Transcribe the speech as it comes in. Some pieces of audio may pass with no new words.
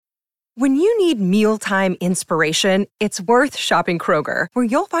When you need mealtime inspiration, it's worth shopping Kroger, where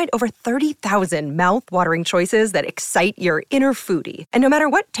you'll find over 30,000 mouth-watering choices that excite your inner foodie. And no matter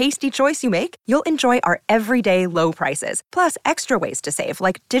what tasty choice you make, you'll enjoy our everyday low prices, plus extra ways to save,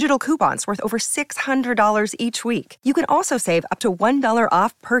 like digital coupons worth over $600 each week. You can also save up to $1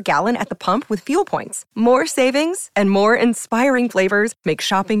 off per gallon at the pump with fuel points. More savings and more inspiring flavors make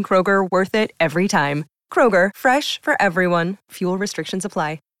shopping Kroger worth it every time. Kroger, fresh for everyone. Fuel restrictions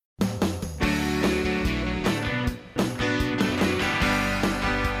apply.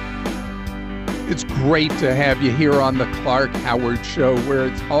 It's great to have you here on the Clark Howard Show, where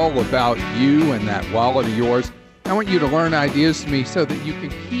it's all about you and that wallet of yours. I want you to learn ideas from me so that you can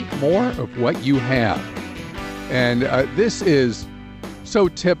keep more of what you have. And this is so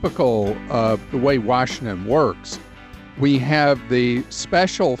typical of the way Washington works. We have the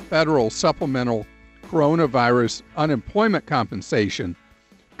special federal supplemental coronavirus unemployment compensation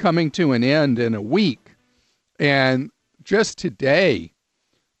coming to an end in a week. And just today,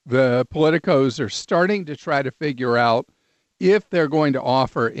 the politicos are starting to try to figure out if they're going to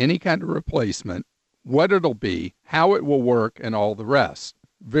offer any kind of replacement, what it'll be, how it will work, and all the rest.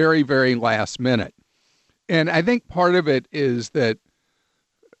 Very, very last minute. And I think part of it is that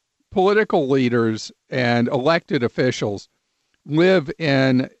political leaders and elected officials live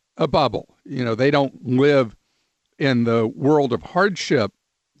in a bubble. You know, they don't live in the world of hardship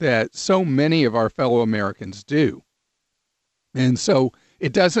that so many of our fellow Americans do. And so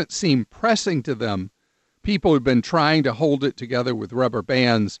it doesn't seem pressing to them. People who've been trying to hold it together with rubber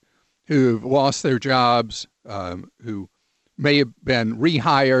bands, who've lost their jobs, who may have been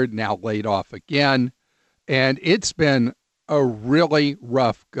rehired, now laid off again. And it's been a really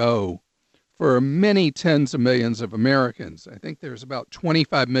rough go for many tens of millions of Americans. I think there's about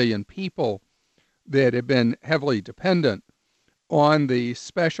 25 million people that have been heavily dependent on the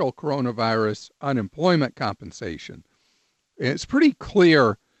special coronavirus unemployment compensation. It's pretty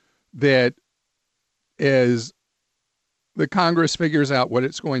clear that as the Congress figures out what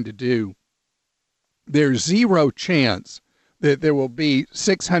it's going to do, there's zero chance that there will be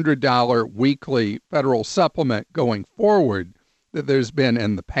 $600 weekly federal supplement going forward that there's been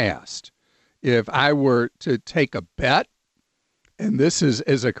in the past. If I were to take a bet, and this is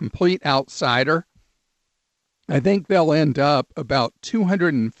as a complete outsider, I think they'll end up about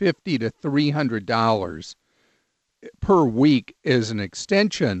 $250 to $300 per week as an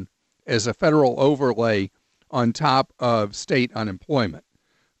extension, as a federal overlay on top of state unemployment.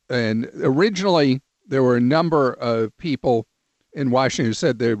 And originally, there were a number of people in Washington who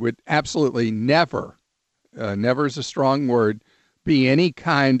said there would absolutely never, never is a strong word, be any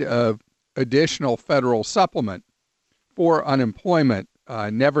kind of additional federal supplement for unemployment.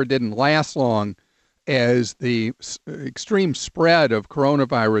 Never didn't last long, as the extreme spread of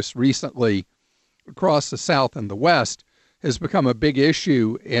coronavirus recently across the South and the West has become a big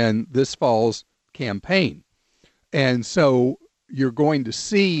issue in this fall's campaign. And so you're going to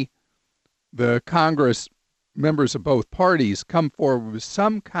see the Congress members of both parties come forward with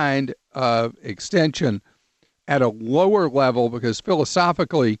some kind of extension at a lower level, because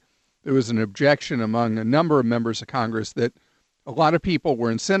philosophically there was an objection among a number of members of Congress that a lot of people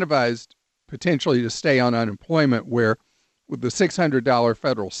were incentivized potentially to stay on unemployment, where with the $600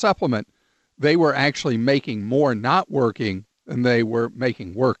 federal supplement, they were actually making more not working than they were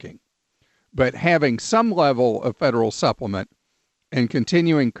making working. But having some level of federal supplement and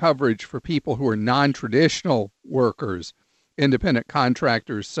continuing coverage for people who are non-traditional workers, independent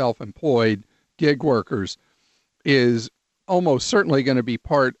contractors, self-employed, gig workers, is almost certainly going to be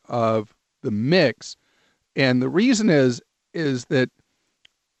part of the mix. And the reason is that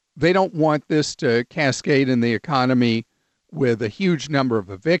they don't want this to cascade in the economy with a huge number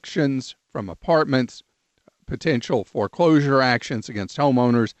of evictions from apartments, potential foreclosure actions against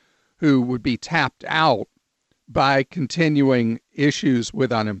homeowners who would be tapped out by continuing issues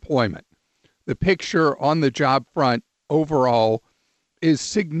with unemployment. The picture on the job front overall is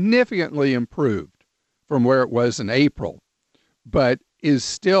significantly improved from where it was in April, but is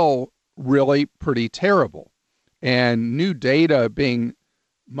still really pretty terrible. And new data being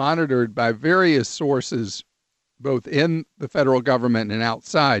monitored by various sources, both in the federal government and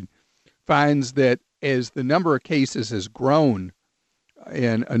outside, finds that as the number of cases has grown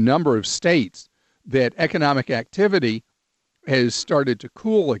in a number of states, that economic activity has started to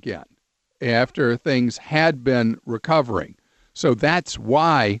cool again after things had been recovering. So that's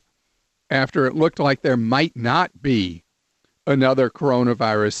why, after it looked like there might not be another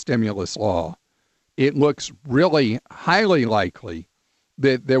coronavirus stimulus law, it looks really highly likely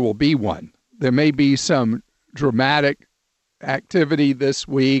that there will be one. There may be some dramatic activity this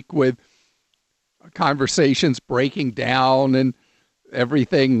week with conversations breaking down and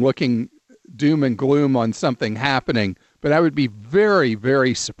everything looking doom and gloom on something happening. But I would be very,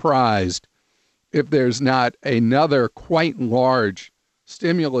 very surprised if there's not another quite large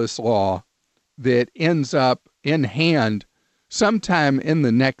stimulus law that ends up in hand sometime in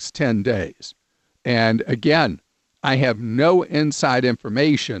the next 10 days. And again, I have no inside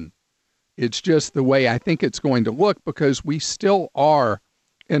information. It's just the way I think it's going to look because we still are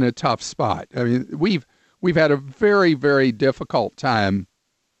in a tough spot. I mean, we've had a very, very difficult time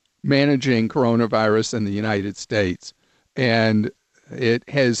managing coronavirus in the United States, and it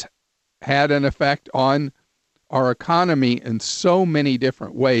has had an effect on our economy in so many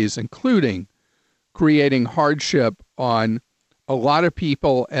different ways, including creating hardship on a lot of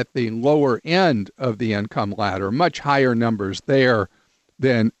people at the lower end of the income ladder, much higher numbers there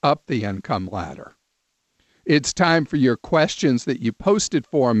than up the income ladder. It's time for your questions that you posted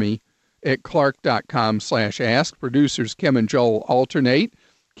for me at clark.com/ask. Producers Kim and Joel alternate.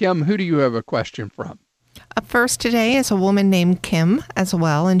 Kim, who do you have a question from? Up first today is a woman named Kim as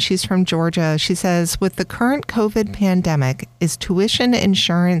well, and she's from Georgia. She says, with the current COVID pandemic, is tuition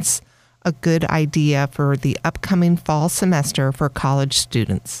insurance a good idea for the upcoming fall semester for college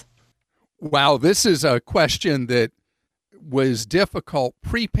students? Wow, this is a question that was difficult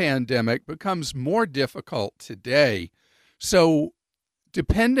pre-pandemic, becomes more difficult today. So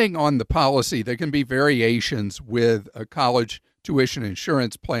depending on the policy, there can be variations with a college tuition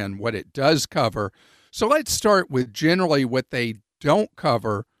insurance plan, what it does cover. So let's start with generally what they don't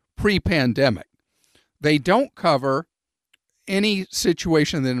cover pre-pandemic. They don't cover any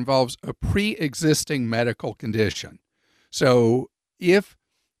situation that involves a pre-existing medical condition. So if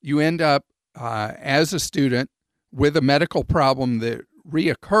you end up as a student with a medical problem that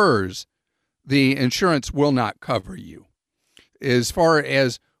reoccurs, the insurance will not cover you. As far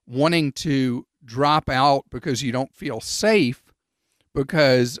as wanting to drop out because you don't feel safe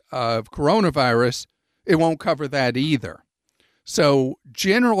because of coronavirus, it won't cover that either. So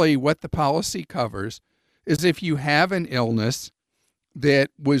generally what the policy covers is if you have an illness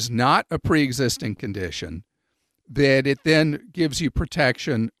that was not a pre-existing condition, that it then gives you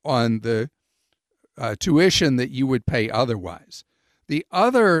protection on the tuition that you would pay otherwise. The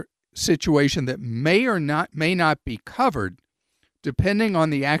other situation that may not be covered, depending on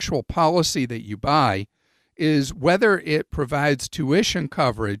the actual policy that you buy, is whether it provides tuition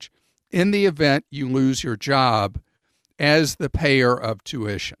coverage in the event you lose your job as the payer of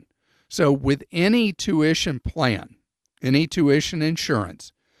tuition. So with any tuition plan, any tuition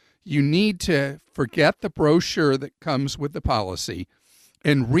insurance, you need to forget the brochure that comes with the policy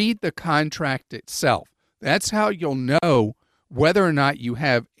and read the contract itself. That's how you'll know whether or not you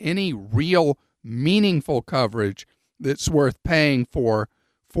have any real meaningful coverage that's worth paying for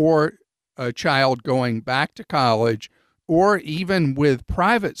a child going back to college, or even with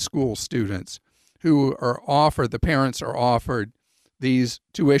private school students who are offered, the parents are offered these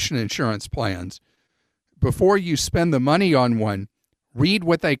tuition insurance plans. Before you spend the money on one, read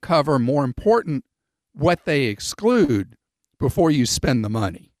what they cover, more important, what they exclude before you spend the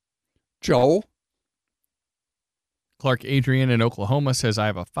money. Joel? Clark Adrian in Oklahoma says, I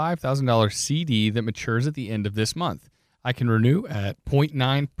have a $5,000 CD that matures at the end of this month. I can renew at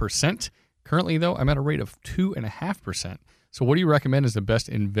 0.9%. Currently, though, I'm at a rate of 2.5%. So what do you recommend is the best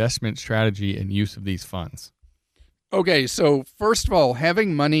investment strategy and use of these funds? Okay, so first of all,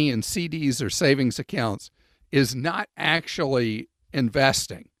 having money in CDs or savings accounts is not actually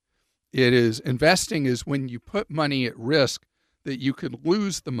investing. Investing is when you put money at risk that you could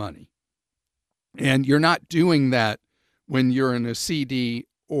lose the money. And you're not doing that when you're in a CD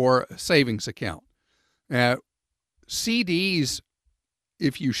or a savings account. CDs,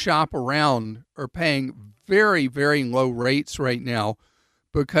 if you shop around, are paying very, very low rates right now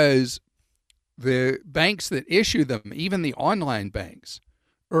because the banks that issue them, even the online banks,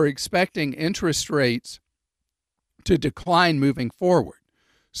 are expecting interest rates to decline moving forward.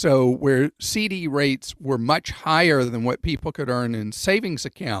 So where CD rates were much higher than what people could earn in savings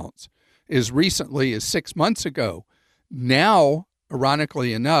accounts as recently as 6 months ago, now,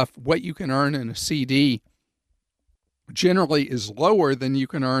 ironically enough, what you can earn in a CD generally is lower than you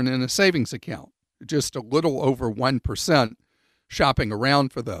can earn in a savings account, just a little over 1% shopping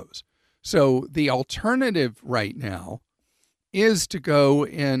around for those. So the alternative right now is to go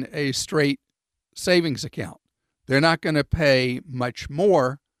in a straight savings account. They're not going to pay much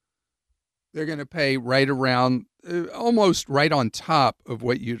more. They're going to pay right around, almost right on top of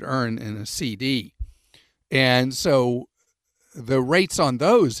what you'd earn in a CD. And so the rates on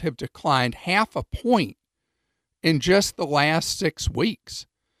those have declined half a point in just the last 6 weeks.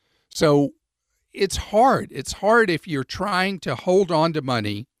 So it's hard. It's hard if you're trying to hold on to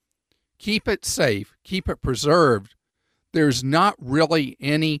money, keep it safe, keep it preserved. There's not really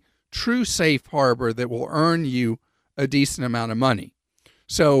any true safe harbor that will earn you a decent amount of money.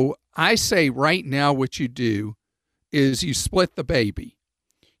 So I say right now what you do is you split the baby.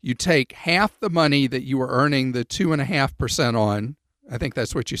 You take half the money that you were earning the 2.5% on, I think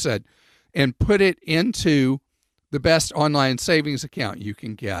that's what you said, and put it into the best online savings account you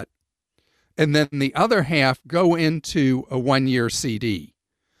can get. And then the other half go into a 1-year CD.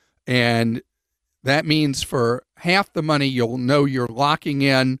 And that means for half the money, you'll know you're locking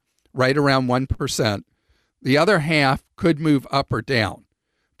in right around 1%. The other half could move up or down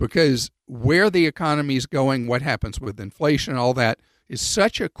because where the economy is going, what happens with inflation, all that is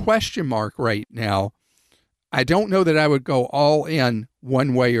such a question mark right now. I don't know that I would go all in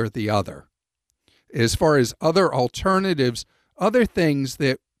one way or the other. As far as other alternatives, other things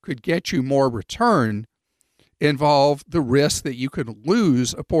that could get you more return involve the risk that you could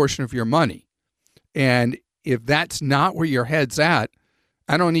lose a portion of your money. And if that's not where your head's at,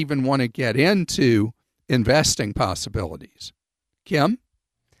 I don't even want to get into investing possibilities. Kim?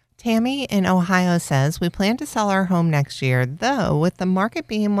 Tammy in Ohio says, we plan to sell our home next year, though with the market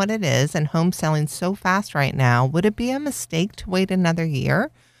being what it is and home selling so fast right now, would it be a mistake to wait another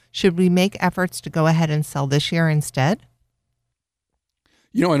year? Should we make efforts to go ahead and sell this year instead?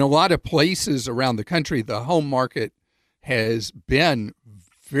 You know, in a lot of places around the country, the home market has been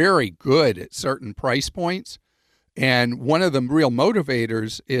very good at certain price points. And one of the real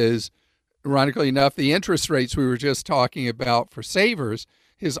motivators is, ironically enough, the interest rates we were just talking about for savers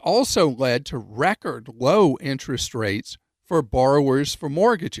has also led to record low interest rates for borrowers for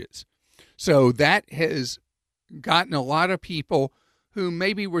mortgages. So that has gotten a lot of people who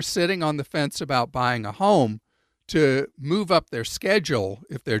maybe were sitting on the fence about buying a home to move up their schedule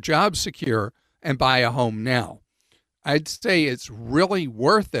if their job's secure and buy a home now. I'd say it's really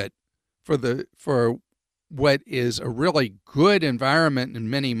worth it for what is a really good environment in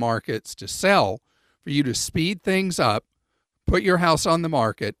many markets to sell, for you to speed things up, put your house on the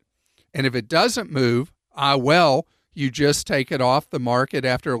market, and if it doesn't move, you just take it off the market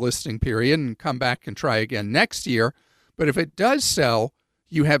after a listing period and come back and try again next year. But if it does sell,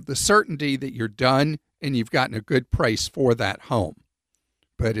 you have the certainty that you're done and you've gotten a good price for that home.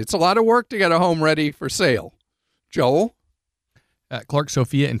 But it's a lot of work to get a home ready for sale. Joel? Clark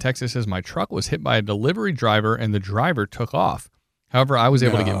Sophia in Texas says, my truck was hit by a delivery driver and the driver took off. However, I was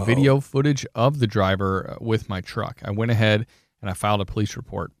able to get video footage of the driver with my truck. I went ahead and I filed a police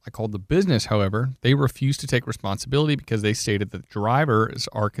report. I called the business, however. They refused to take responsibility because they stated that drivers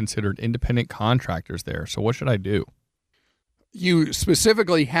are considered independent contractors there. So what should I do? You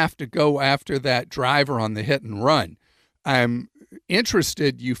specifically have to go after that driver on the hit and run. I'm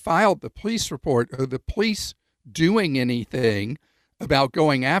interested, you filed the police report. Are the police doing anything about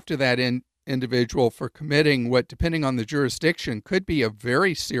going after that individual for committing what, depending on the jurisdiction, could be a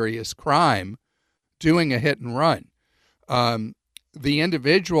very serious crime, doing a hit and run? The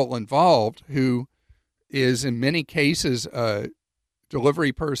individual involved, who is in many cases a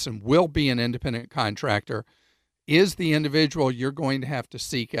delivery person, will be an independent contractor, is the individual you're going to have to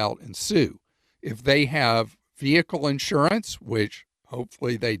seek out and sue. If they have vehicle insurance, which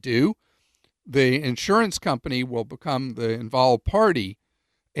hopefully they do, the insurance company will become the involved party,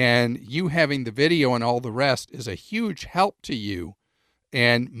 and you having the video and all the rest is a huge help to you.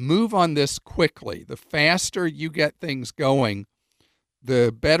 And move on this quickly. The faster you get things going,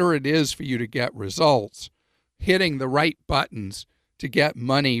 the better it is for you to get results. Hitting the right buttons to get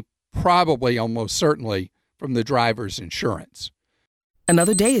money, probably almost certainly, from the driver's insurance.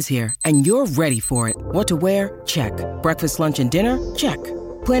 Another day is here, and you're ready for it. What to wear? Check. Breakfast, lunch, and dinner? Check.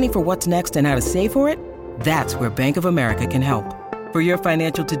 Planning for what's next and how to save for it? That's where Bank of America can help. For your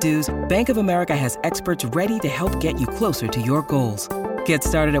financial to-dos, Bank of America has experts ready to help get you closer to your goals. Get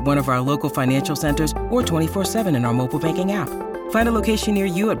started at one of our local financial centers or 24/7 in our mobile banking app. Find a location near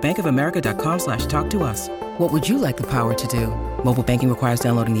you at bankofamerica.com/talktous. What would you like the power to do? Mobile banking requires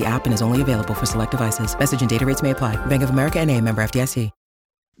downloading the app and is only available for select devices. Message and data rates may apply. Bank of America N.A., member FDIC.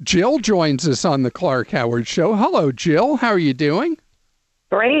 Jill joins us on the Clark Howard Show. Hello, Jill. How are you doing?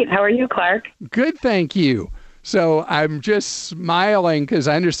 Great. How are you, Clark? Good, thank you. So I'm just smiling because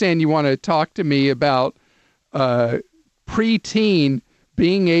I understand you want to talk to me about preteen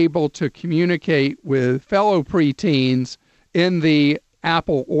being able to communicate with fellow preteens in the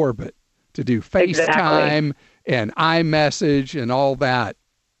Apple orbit, to do FaceTime and iMessage and all that.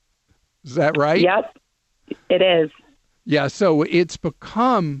 Is that right? Yep, it is. Yeah, so it's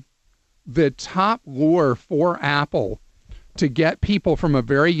become the top lure for Apple to get people from a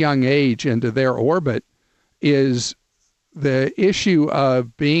very young age into their orbit is the issue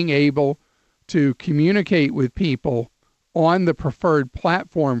of being able to communicate with people on the preferred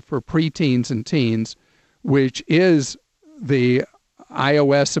platform for preteens and teens, which is the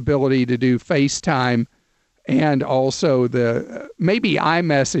iOS ability to do FaceTime and also the maybe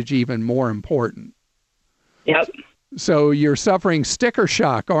iMessage, even more important. Yep. So you're suffering sticker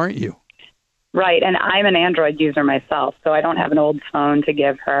shock, aren't you? Right. And I'm an Android user myself, so I don't have an old phone to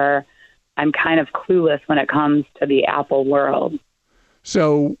give her. I'm kind of clueless when it comes to the Apple world.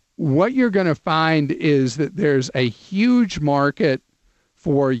 So what you're going to find is that there's a huge market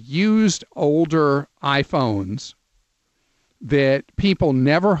for used older iPhones that people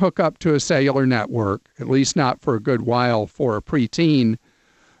never hook up to a cellular network, at least not for a good while for a preteen.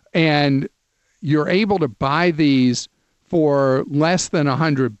 And you're able to buy these for less than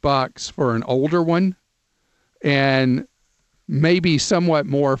 $100 for an older one and maybe somewhat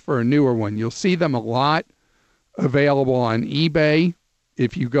more for a newer one. You'll see them a lot available on eBay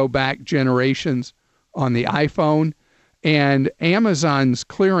if you go back generations on the iPhone, and Amazon's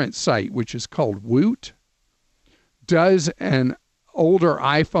clearance site, which is called Woot, does an older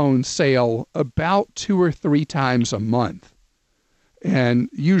iPhone sale about 2 or 3 times a month, and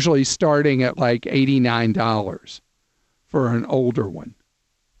usually starting at like $89 for an older one.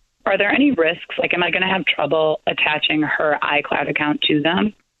 Are there any risks? Like, am I going to have trouble attaching her iCloud account to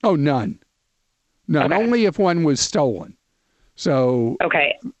them? Oh, none. None. Okay. Only if one was stolen. So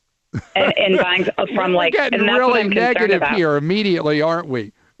Okay. And buying from like, we're getting and that's what really I'm concerned negative about. here immediately, aren't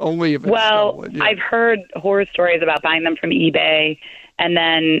we? Only if it's stolen. Yeah. I've heard horror stories about buying them from eBay and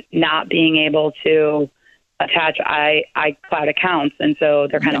then not being able to attach iCloud accounts, and so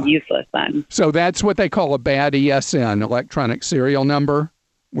they're kind of useless then. So that's what they call a bad ESN, electronic serial number,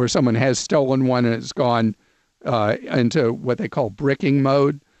 where someone has stolen one and it's gone into what they call bricking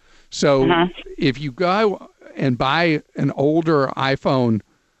mode. So if you go and buy an older iPhone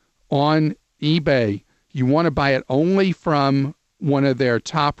on eBay, you want to buy it only from one of their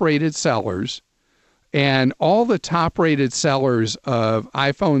top-rated sellers. And all the top-rated sellers of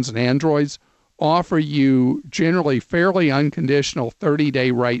iPhones and Androids offer you generally fairly unconditional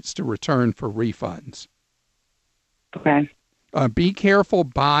 30-day rights to return for refunds. Okay. Be careful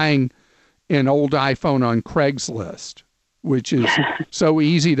buying an old iPhone on Craigslist, which is so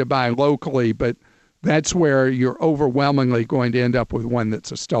easy to buy locally, but that's where you're overwhelmingly going to end up with one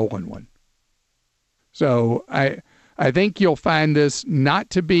that's a stolen one. So I think you'll find this not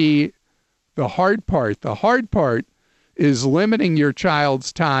to be the hard part. The hard part is limiting your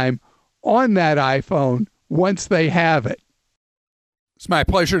child's time on that iPhone once they have it. It's my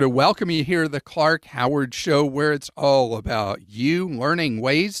pleasure to welcome you here to the Clark Howard Show, where it's all about you learning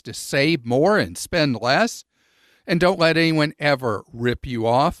ways to save more and spend less. And don't let anyone ever rip you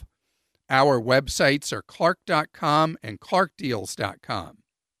off. Our websites are clark.com and clarkdeals.com.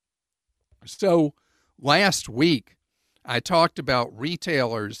 So last week, I talked about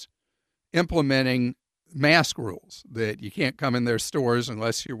retailers implementing mask rules, that you can't come in their stores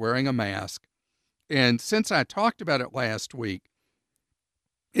unless you're wearing a mask. And since I talked about it last week,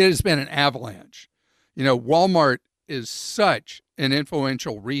 it has been an avalanche. You know, Walmart is such an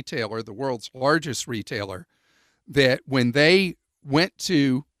influential retailer, the world's largest retailer, that when they went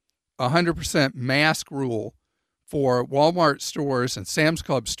to 100% mask rule for Walmart stores and Sam's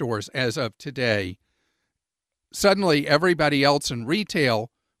Club stores as of today, suddenly everybody else in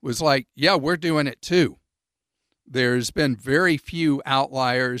retail was like, yeah, we're doing it too. There's been very few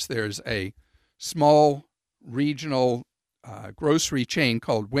outliers. There's a small regional grocery chain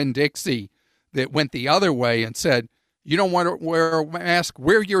called Winn-Dixie that went the other way and said, you don't want to wear a mask,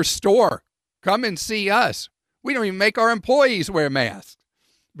 we're your store. Come and see us. We don't even make our employees wear masks.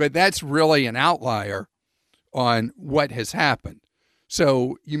 But that's really an outlier on what has happened.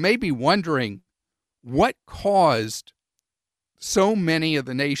 So you may be wondering what caused so many of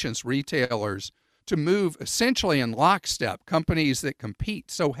the nation's retailers to move essentially in lockstep, companies that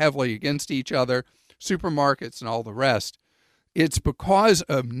compete so heavily against each other, supermarkets and all the rest. It's because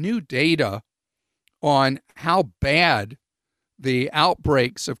of new data on how bad the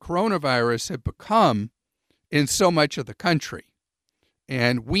outbreaks of coronavirus have become in so much of the country.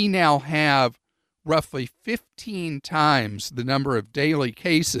 And we now have roughly 15 times the number of daily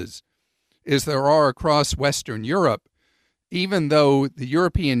cases as there are across Western Europe, even though the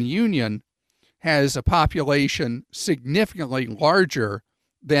European Union has a population significantly larger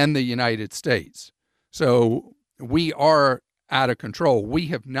than the United States. So we are out of control. We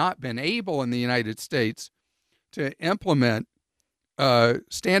have not been able in the United States to implement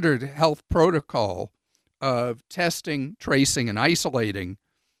standard health protocol of testing, tracing, and isolating.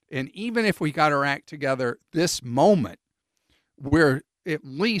 And even if we got our act together this moment, we're at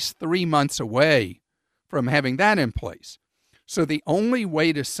least 3 months away from having that in place. So the only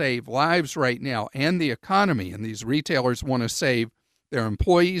way to save lives right now and the economy, and these retailers want to save their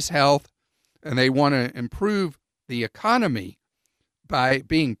employees' health, and they want to improve the economy by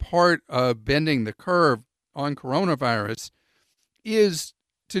being part of bending the curve on coronavirus, is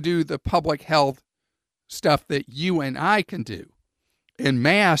to do the public health stuff that you and I can do. And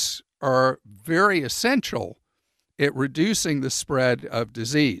masks are very essential at reducing the spread of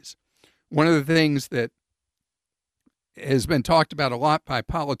disease. One of the things that has been talked about a lot by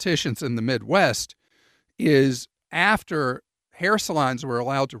politicians in the Midwest is after hair salons were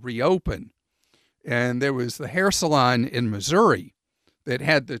allowed to reopen, and there was the hair salon in Missouri that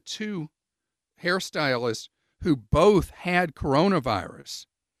had the two hairstylists who both had coronavirus.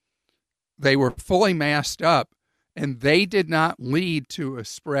 They were fully masked up, and they did not lead to a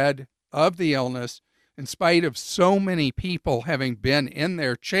spread of the illness in spite of so many people having been in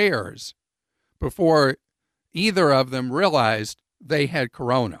their chairs before either of them realized they had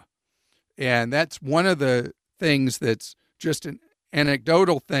corona. And that's one of the things that's just an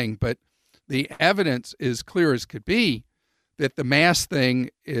anecdotal thing, but the evidence is clear as could be that the mask thing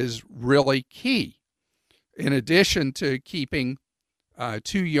is really key. In addition to keeping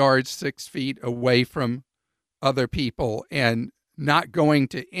 2 yards, 6 feet away from other people and not going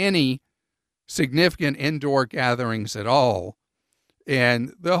to any significant indoor gatherings at all.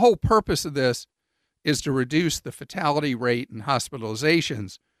 And the whole purpose of this is to reduce the fatality rate and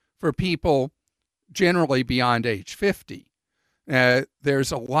hospitalizations for people generally beyond age 50.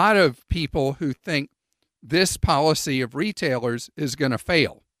 There's a lot of people who think this policy of retailers is going to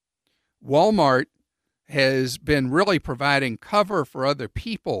fail. Walmart has been really providing cover for other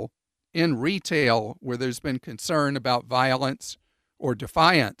people in retail where there's been concern about violence or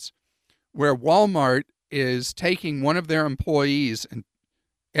defiance, where Walmart is taking one of their employees, and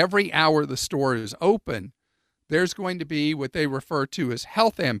every hour the store is open, there's going to be what they refer to as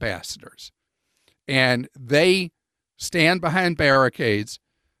health ambassadors. And they stand behind barricades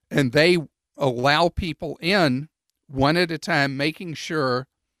and they allow people in one at a time, making sure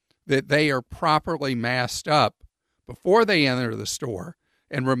that they are properly masked up before they enter the store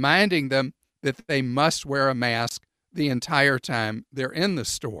and reminding them that they must wear a mask the entire time they're in the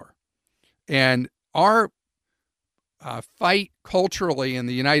store. And our fight culturally in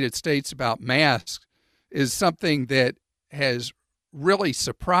the United States about masks is something that has really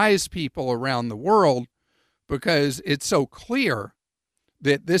surprised people around the world because it's so clear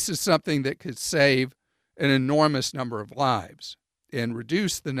that this is something that could save an enormous number of lives and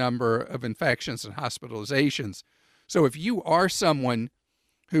reduce the number of infections and hospitalizations. So if you are someone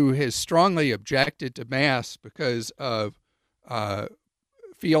who has strongly objected to masks because of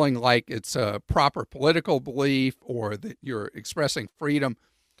feeling like it's a proper political belief or that you're expressing freedom,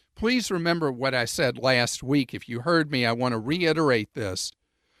 please remember what I said last week. If you heard me, I want to reiterate this,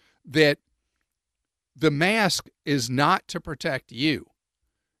 that the mask is not to protect you.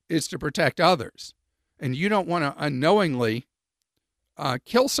 It's to protect others. And you don't want to unknowingly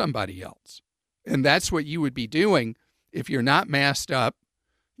kill somebody else. And that's what you would be doing if you're not masked up.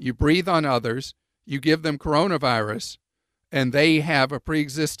 You breathe on others, you give them coronavirus, and they have a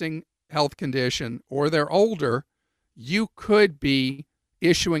pre-existing health condition or they're older, you could be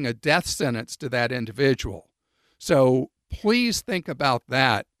issuing a death sentence to that individual. So please think about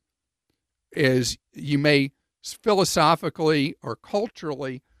that, as you may philosophically or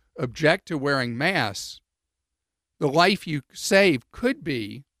culturally object to wearing masks. The life you save could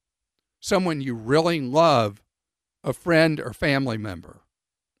be someone you really love, a friend or family member.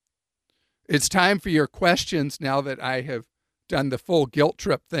 It's time for your questions now that I have done the full guilt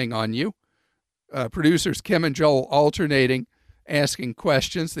trip thing on you. Producers Kim and Joel alternating, asking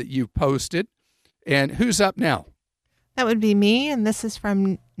questions that you've posted. And who's up now? That would be me, and this is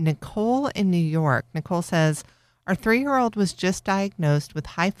from Nicole in New York. Nicole says, our 3-year-old was just diagnosed with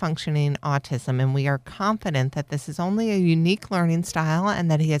high-functioning autism, and we are confident that this is only a unique learning style and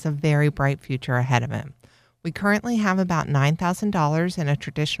that he has a very bright future ahead of him. We currently have about $9,000 in a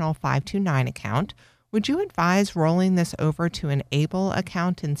traditional 529 account. Would you advise rolling this over to an ABLE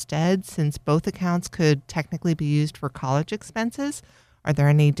account instead, since both accounts could technically be used for college expenses? Are there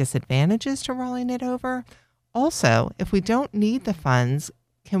any disadvantages to rolling it over? Also, if we don't need the funds,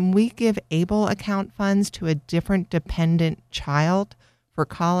 can we give ABLE account funds to a different dependent child for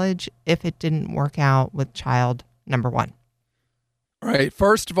college if it didn't work out with child number 1? All right.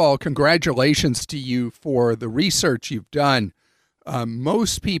 First of all, congratulations to you for the research you've done.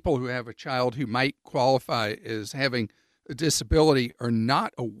 Most people who have a child who might qualify as having a disability are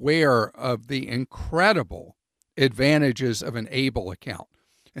not aware of the incredible advantages of an ABLE account.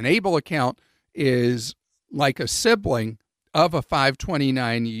 An ABLE account is like a sibling of a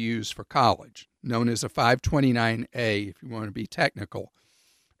 529 you use for college, known as a 529A if you want to be technical.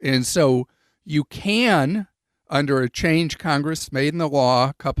 And so you can, under a change Congress made in the law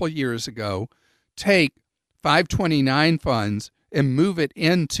a couple of years ago, take 529 funds and move it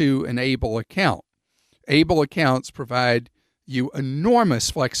into an ABLE account. ABLE accounts provide you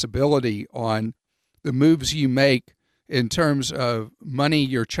enormous flexibility on the moves you make in terms of money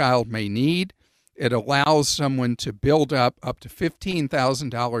your child may need. It allows someone to build up to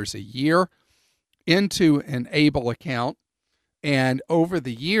 $15,000 a year into an ABLE account, and over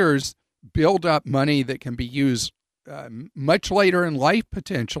the years, build up money that can be used much later in life,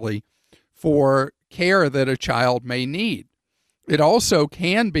 potentially, for care that a child may need. It also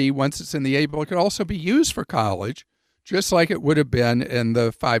can be, once it's in the ABLE, it could also be used for college, just like it would have been in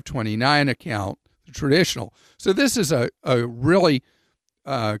the 529 account, the traditional. So this is a really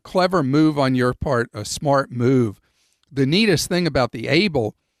clever move on your part, a smart move. The neatest thing about the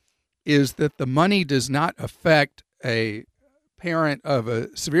ABLE is that the money does not affect a parent of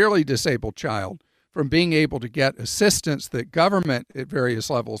a severely disabled child from being able to get assistance that government at various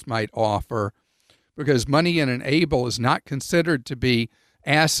levels might offer, because money in an ABLE is not considered to be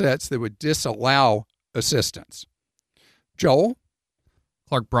assets that would disallow assistance. Joel?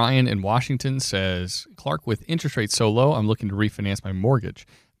 Clark Bryan in Washington says, Clark, with interest rates so low, I'm looking to refinance my mortgage.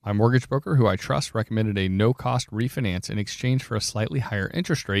 My mortgage broker, who I trust, recommended a no-cost refinance in exchange for a slightly higher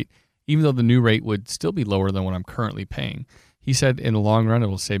interest rate, even though the new rate would still be lower than what I'm currently paying. He said in the long run, it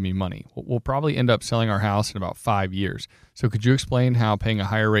will save me money. We'll probably end up selling our house in about 5 years. So could you explain how paying a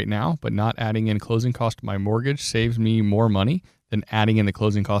higher rate now, but not adding in closing cost to my mortgage, saves me more money than adding in the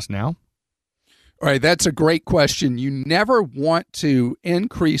closing cost now? All right, that's a great question. You never want to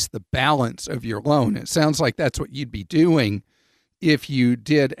increase the balance of your loan. It sounds like that's what you'd be doing if you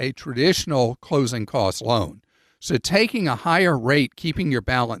did a traditional closing cost loan. So taking a higher rate, keeping your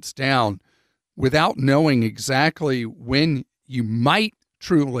balance down without knowing exactly when you might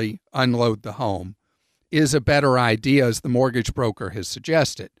truly unload the home is a better idea, as the mortgage broker has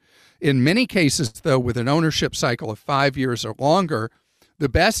suggested. In many cases, though, with an ownership cycle of 5 years or longer, the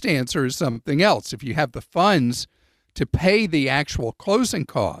best answer is something else. If you have the funds to pay the actual closing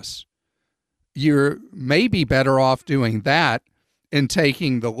costs, you're maybe better off doing that and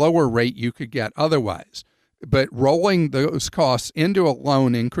taking the lower rate you could get otherwise. But rolling those costs into a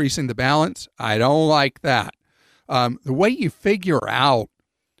loan, increasing the balance, I don't like that. The way you figure out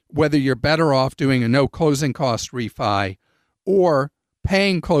whether you're better off doing a no closing cost refi or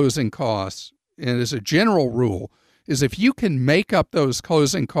paying closing costs, and as a general rule, is if you can make up those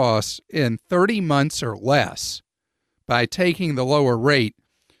closing costs in 30 months or less by taking the lower rate,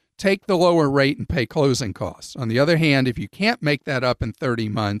 take the lower rate and pay closing costs. On the other hand, if you can't make that up in 30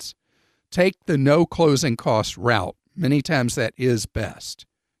 months, take the no closing cost route. Many times that is best.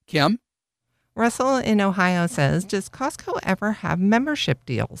 Kim? Russell in Ohio says, does Costco ever have membership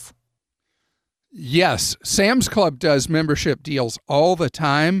deals? Yes, Sam's Club does membership deals all the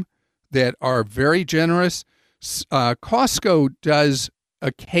time that are very generous. Costco does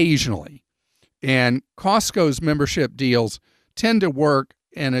occasionally, and Costco's membership deals tend to work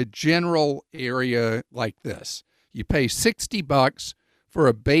in a general area like this. You pay $60 for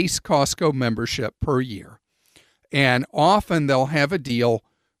a base Costco membership per year, and often they'll have a deal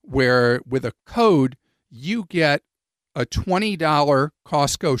where with a code you get a $20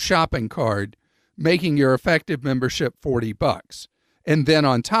 Costco shopping card, making your effective membership $40. And then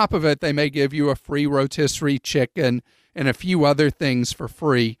on top of it, they may give you a free rotisserie chicken and a few other things for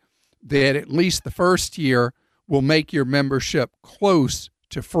free that at least the first year will make your membership close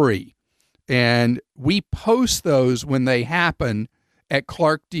to free. And we post those when they happen at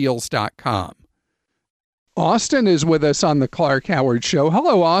clarkdeals.com. Austin is with us on the Clark Howard Show.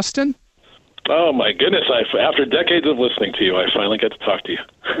 Hello, Austin. Oh, my goodness. After decades of listening to you, I finally get to talk to you.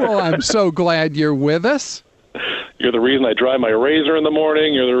 Well, I'm so glad you're with us. You're the reason I drive my Razor in the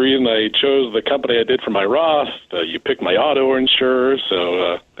morning. You're the reason I chose the company I did for my Roth. You picked my auto insurer.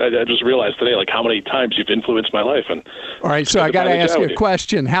 So I just realized today, how many times you've influenced my life. And all right, so I got to ask you a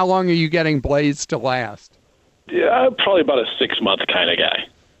question. How long are you getting blades to last? Yeah, probably about a 6-month kind of guy.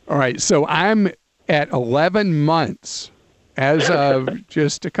 All right, so I'm at 11 months as of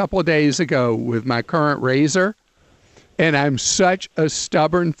just a couple of days ago with my current Razor, and I'm such a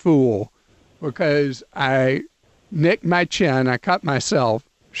stubborn fool because I nicked my chin, I cut myself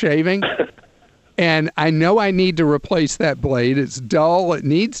shaving, And I know I need to replace that blade. It's dull. It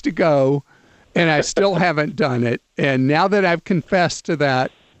needs to go. And I still haven't done it. And now that I've confessed to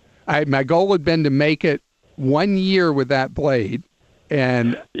that, my goal had been to make it 1 year with that blade.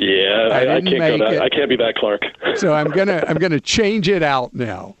 And I can't go that. I can't be that Clark. So I'm gonna change it out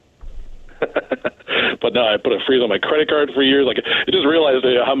now. But no, I put a freeze on my credit card for years. Like, I just realized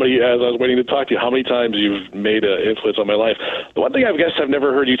how many, as I was waiting to talk to you, how many times you've made an influence on my life. The one thing I guess I've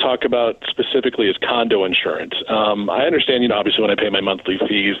never heard you talk about specifically is condo insurance. I understand, obviously when I pay my monthly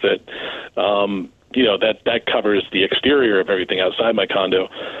fees that, that covers the exterior of everything outside my condo.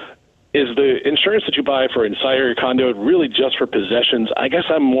 Is the insurance that you buy for inside your condo really just for possessions? I guess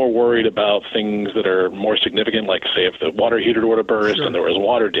I'm more worried about things that are more significant, like, say, if the water heater were to burst and there was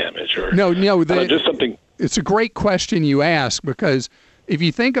water damage. Or just something. It's a great question you ask, because if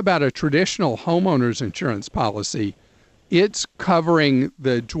you think about a traditional homeowner's insurance policy, it's covering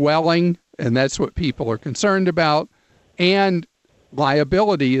the dwelling, and that's what people are concerned about, and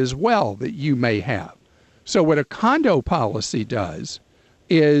liability as well that you may have. So what a condo policy does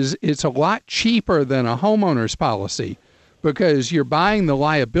is it's a lot cheaper than a homeowner's policy, because you're buying the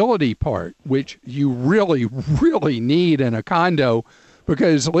liability part, which you really, really need in a condo.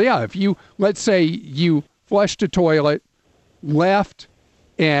 Because, if let's say you flushed a toilet, left,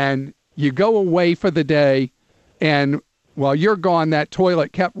 and you go away for the day, and while you're gone, that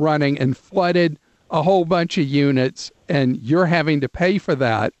toilet kept running and flooded a whole bunch of units, and you're having to pay for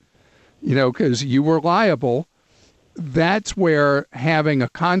that, because you were liable. That's where having a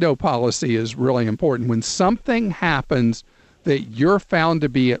condo policy is really important. When something happens that you're found to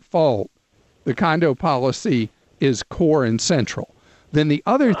be at fault, the condo policy is core and central. Then the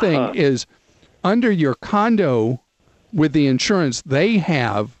other thing is, under your condo, with the insurance they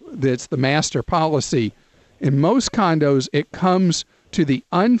have, that's the master policy, in most condos, it comes to the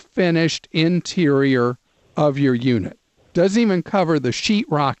unfinished interior of your unit. Doesn't even cover the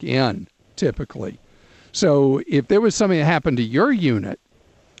sheetrock in, typically. So if there was something that happened to your unit,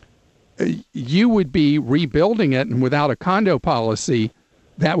 you would be rebuilding it, and without a condo policy,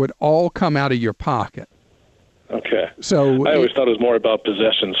 that would all come out of your pocket. Okay. So I always thought it was more about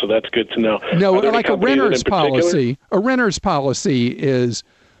possession, so that's good to know. No, like a renter's policy. A renter's policy is,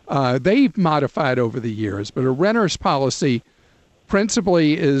 they've modified over the years, but a renter's policy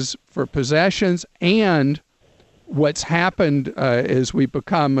principally is for possessions. And what's happened as we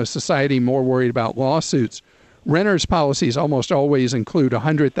become a society more worried about lawsuits, renters' policies almost always include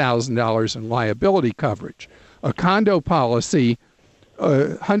 $100,000 in liability coverage. A condo policy,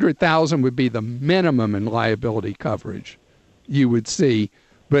 $100,000 would be the minimum in liability coverage you would see,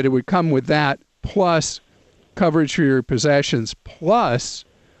 but it would come with that plus coverage for your possessions plus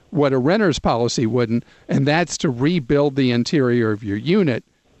what a renter's policy wouldn't, and that's to rebuild the interior of your unit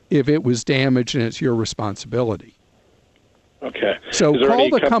if it was damaged and it's your responsibility. Okay. So is there call any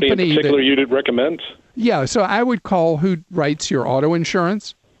the company in particular you'd recommend? Yeah, so I would call who writes your auto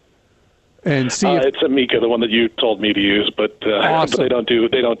insurance and see if it's Amica, the one that you told me to use, but, awesome. But they don't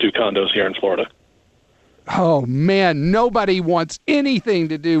do condos here in Florida. Oh man, nobody wants anything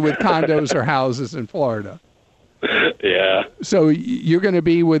to do with condos or houses in Florida. Yeah. So you're going to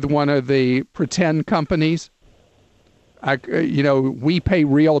be with one of the pretend companies. We pay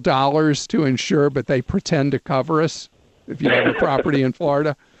real dollars to insure, but they pretend to cover us if you have a property in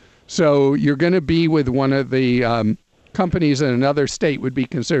Florida. So you're going to be with one of the companies in another state would be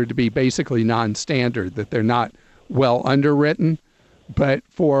considered to be basically non-standard, that they're not well underwritten. But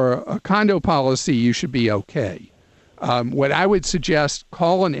for a condo policy, you should be okay. What I would suggest,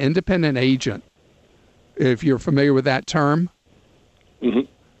 call an independent agent, if you're familiar with that term,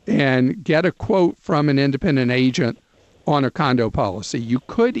 and get a quote from an independent agent on a condo policy. You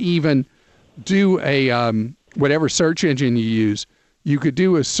could even do a, whatever search engine you use, you could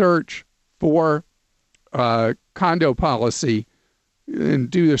do a search for condo policy and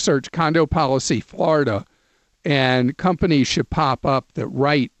do the search condo policy Florida, and companies should pop up that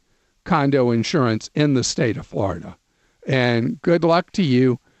write condo insurance in the state of Florida. And good luck to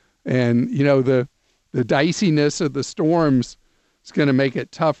you. And, the diciness of the storms is going to make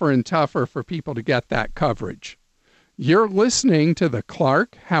it tougher and tougher for people to get that coverage. You're listening to The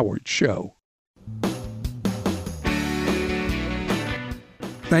Clark Howard Show.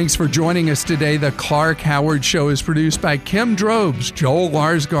 Thanks for joining us today. The Clark Howard Show is produced by Kim Drobes, Joel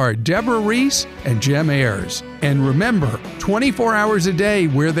Larsgaard, Deborah Reese, and Jim Ayers. And remember, 24 hours a day,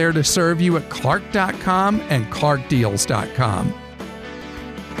 we're there to serve you at Clark.com and ClarkDeals.com.